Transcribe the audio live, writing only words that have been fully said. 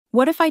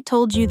What if I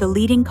told you the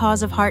leading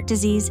cause of heart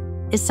disease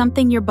is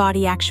something your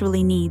body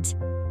actually needs?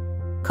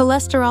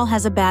 Cholesterol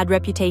has a bad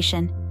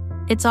reputation.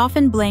 It's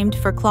often blamed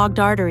for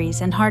clogged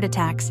arteries and heart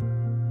attacks.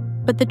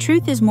 But the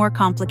truth is more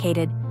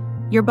complicated.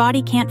 Your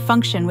body can't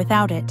function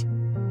without it.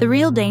 The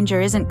real danger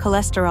isn't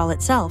cholesterol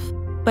itself,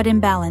 but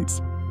imbalance.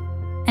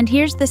 And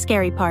here's the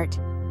scary part.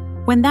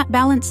 When that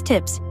balance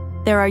tips,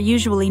 there are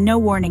usually no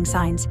warning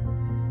signs.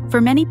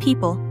 For many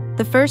people,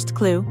 the first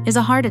clue is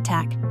a heart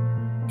attack.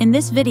 In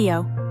this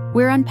video,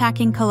 we're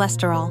unpacking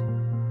cholesterol,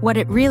 what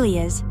it really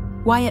is,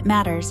 why it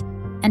matters,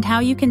 and how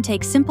you can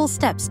take simple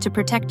steps to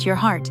protect your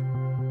heart.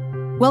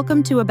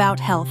 Welcome to About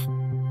Health.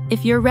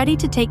 If you're ready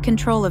to take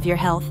control of your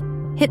health,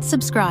 hit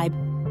subscribe,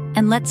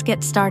 and let's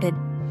get started.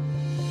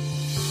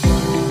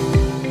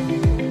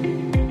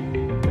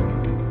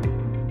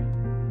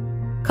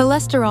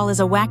 Cholesterol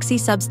is a waxy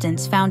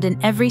substance found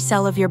in every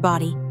cell of your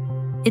body.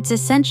 It's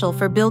essential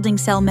for building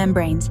cell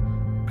membranes,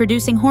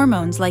 producing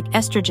hormones like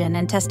estrogen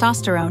and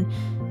testosterone,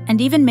 and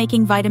even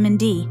making vitamin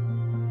D.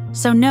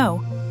 So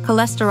no,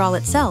 cholesterol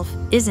itself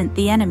isn't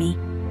the enemy.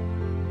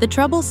 The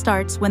trouble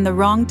starts when the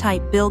wrong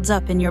type builds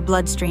up in your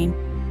bloodstream.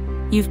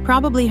 You've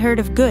probably heard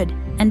of good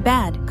and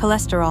bad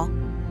cholesterol.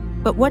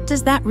 But what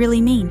does that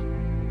really mean?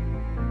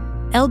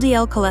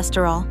 LDL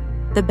cholesterol,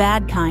 the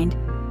bad kind,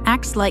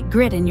 acts like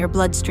grit in your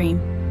bloodstream.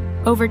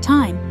 Over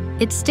time,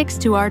 it sticks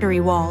to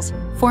artery walls,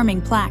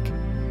 forming plaque.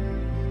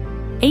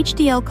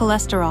 HDL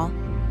cholesterol,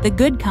 the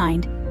good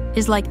kind,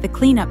 is like the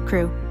cleanup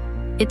crew.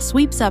 It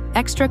sweeps up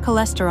extra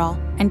cholesterol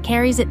and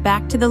carries it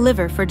back to the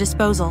liver for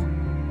disposal.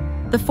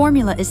 The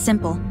formula is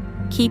simple: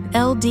 keep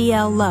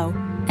LDL low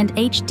and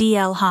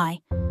HDL high.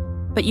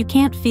 But you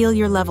can't feel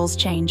your levels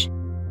change.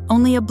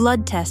 Only a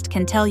blood test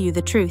can tell you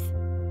the truth.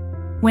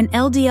 When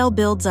LDL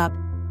builds up,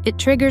 it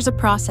triggers a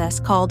process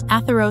called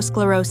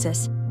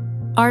atherosclerosis.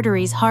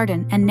 Arteries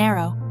harden and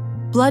narrow,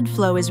 blood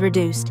flow is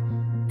reduced,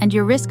 and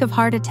your risk of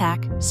heart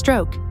attack,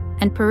 stroke,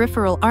 and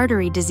peripheral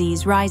artery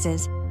disease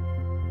rises.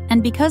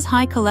 And because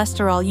high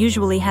cholesterol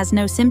usually has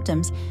no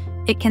symptoms,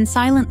 it can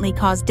silently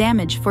cause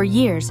damage for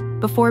years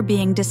before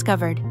being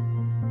discovered.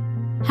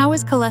 How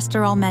is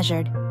cholesterol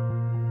measured?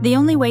 The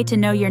only way to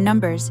know your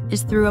numbers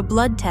is through a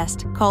blood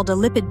test called a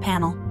lipid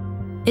panel.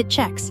 It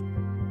checks.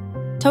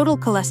 Total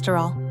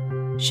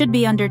cholesterol should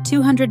be under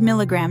 200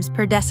 milligrams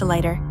per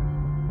deciliter.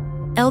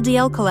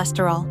 LDL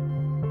cholesterol,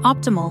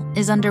 optimal,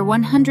 is under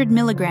 100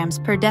 milligrams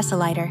per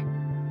deciliter.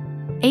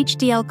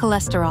 HDL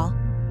cholesterol,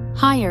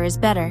 higher is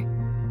better.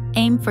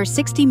 Aim for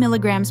 60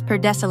 milligrams per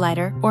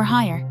deciliter or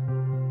higher.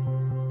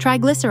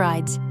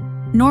 Triglycerides,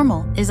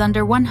 normal, is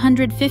under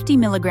 150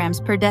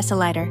 milligrams per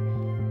deciliter.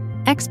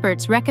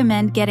 Experts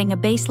recommend getting a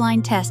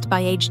baseline test by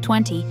age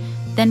 20,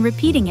 then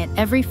repeating it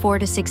every 4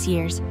 to 6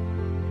 years.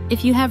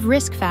 If you have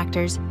risk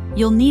factors,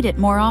 you'll need it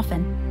more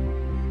often.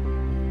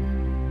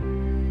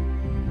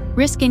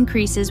 Risk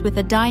increases with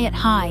a diet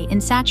high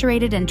in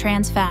saturated and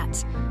trans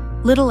fats,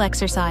 little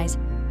exercise,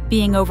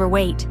 being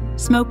overweight,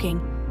 smoking,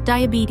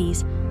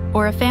 diabetes,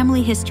 or a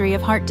family history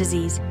of heart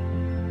disease.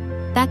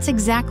 That's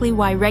exactly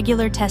why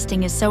regular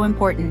testing is so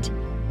important,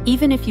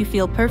 even if you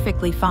feel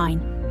perfectly fine.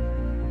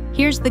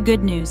 Here's the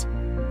good news: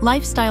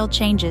 lifestyle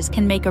changes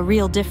can make a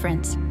real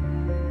difference.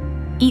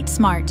 Eat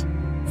smart: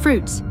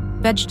 fruits,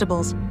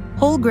 vegetables,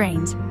 whole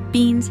grains,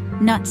 beans,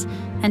 nuts,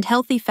 and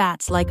healthy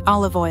fats like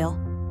olive oil.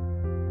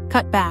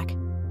 Cut back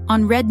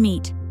on red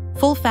meat,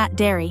 full-fat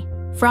dairy,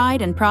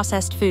 fried and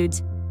processed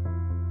foods.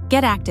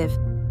 Get active: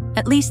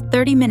 at least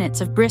 30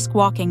 minutes of brisk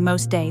walking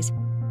most days.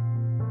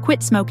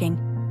 Quit smoking.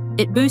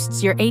 It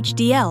boosts your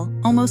HDL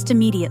almost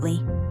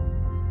immediately.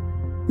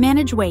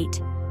 Manage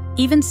weight.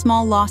 Even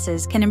small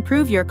losses can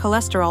improve your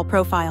cholesterol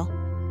profile.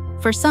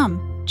 For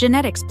some,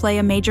 genetics play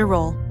a major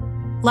role.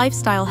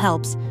 Lifestyle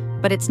helps,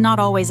 but it's not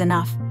always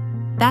enough.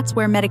 That's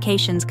where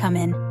medications come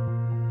in.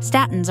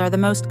 Statins are the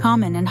most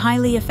common and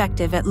highly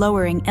effective at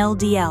lowering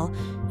LDL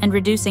and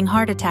reducing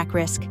heart attack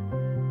risk.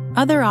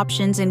 Other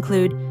options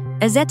include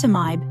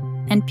ezetimibe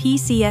and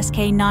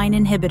PCSK9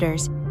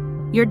 inhibitors.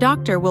 Your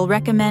doctor will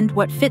recommend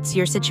what fits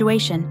your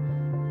situation.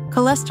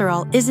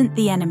 Cholesterol isn't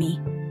the enemy,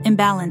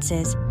 imbalance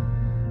is.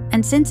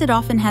 And since it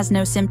often has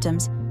no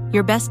symptoms,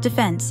 your best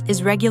defense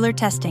is regular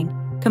testing,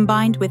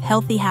 combined with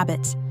healthy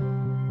habits.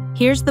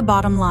 Here's the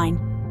bottom line: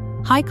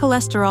 high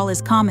cholesterol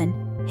is common,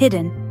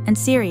 hidden, and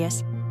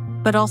serious,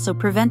 but also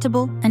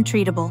preventable and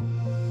treatable.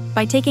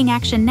 By taking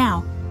action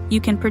now, you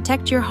can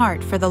protect your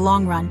heart for the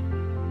long run.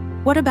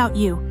 What about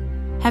you?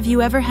 Have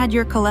you ever had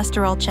your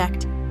cholesterol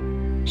checked?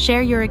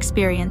 Share your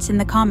experience in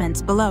the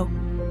comments below.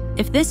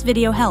 If this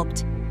video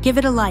helped, give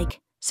it a like,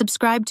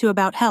 subscribe to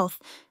About Health,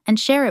 and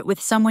share it with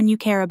someone you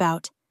care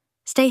about.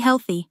 Stay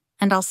healthy,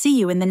 and I'll see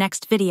you in the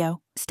next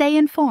video. Stay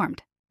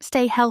informed.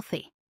 Stay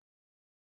healthy.